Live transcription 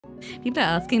People are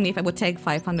asking me if I would take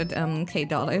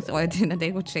 $500K or a dinner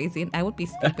date with Jay-Z, and I would be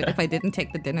stupid if I didn't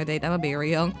take the dinner date. I'm a be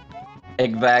real.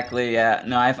 Exactly, yeah.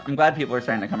 No, I'm glad people are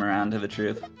starting to come around to the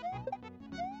truth.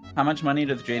 How much money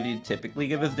does Jay-Z typically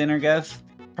give his dinner guests?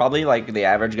 Probably, like, the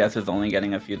average guest is only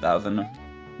getting a few thousand.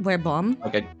 Where bomb?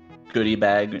 Like a goodie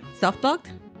bag.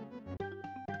 Soft-blocked?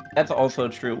 That's also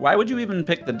true. Why would you even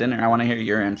pick the dinner? I want to hear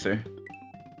your answer.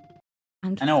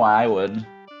 I know why I would.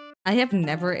 I have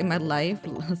never in my life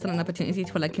lost an opportunity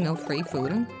for, like, you know, free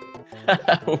food.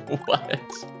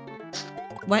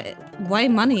 What? Why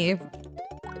money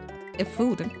if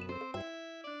food?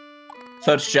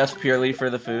 So it's just purely for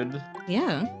the food?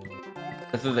 Yeah.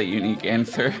 This is a unique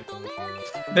answer.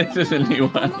 This is a new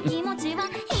one.